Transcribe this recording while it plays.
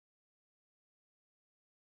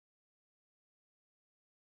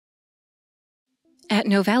At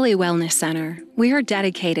Novelli Wellness Center, we are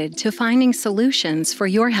dedicated to finding solutions for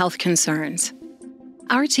your health concerns.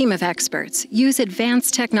 Our team of experts use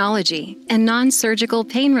advanced technology and non-surgical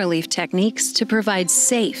pain relief techniques to provide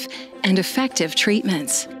safe and effective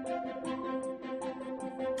treatments.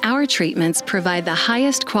 Our treatments provide the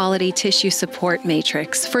highest quality tissue support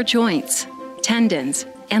matrix for joints, tendons,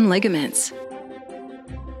 and ligaments.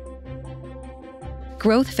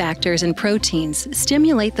 Growth factors and proteins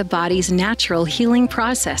stimulate the body's natural healing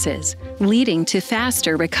processes, leading to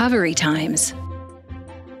faster recovery times.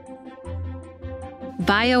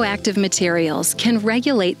 Bioactive materials can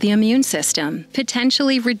regulate the immune system,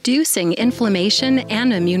 potentially reducing inflammation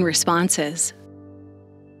and immune responses.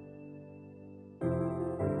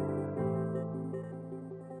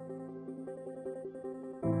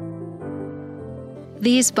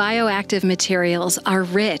 These bioactive materials are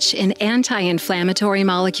rich in anti-inflammatory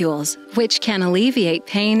molecules, which can alleviate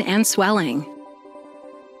pain and swelling.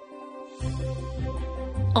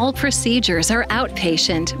 All procedures are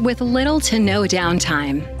outpatient with little to no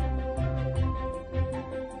downtime.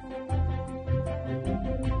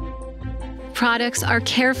 Products are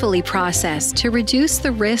carefully processed to reduce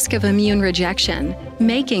the risk of immune rejection,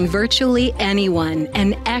 making virtually anyone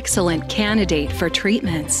an excellent candidate for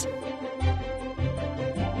treatments.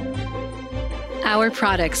 Our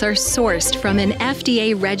products are sourced from an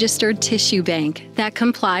FDA-registered tissue bank that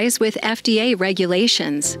complies with FDA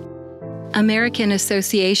regulations. American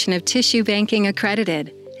Association of Tissue Banking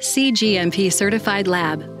accredited, CGMP certified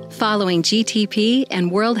lab, following GTP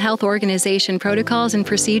and World Health Organization protocols and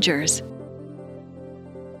procedures.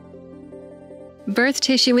 Birth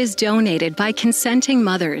tissue is donated by consenting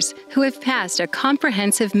mothers who have passed a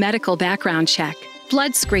comprehensive medical background check,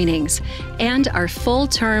 blood screenings, and are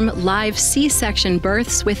full-term live C-section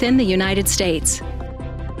births within the United States.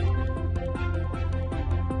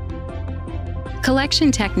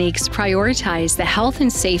 Collection techniques prioritize the health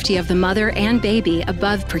and safety of the mother and baby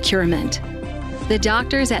above procurement. The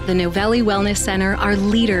doctors at the Novelli Wellness Center are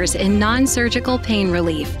leaders in non-surgical pain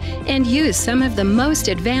relief and use some of the most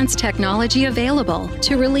advanced technology available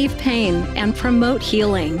to relieve pain and promote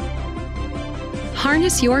healing.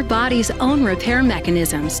 Harness your body's own repair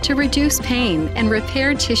mechanisms to reduce pain and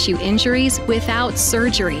repair tissue injuries without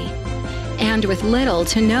surgery and with little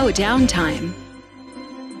to no downtime.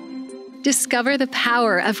 Discover the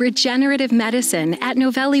power of regenerative medicine at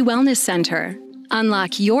Novelli Wellness Center.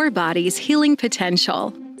 Unlock your body's healing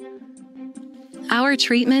potential. Our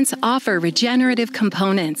treatments offer regenerative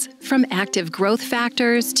components, from active growth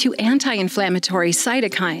factors to anti-inflammatory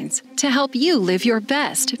cytokines, to help you live your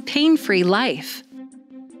best, pain-free life.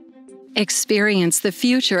 Experience the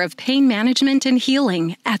future of pain management and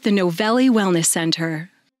healing at the Novelli Wellness Center.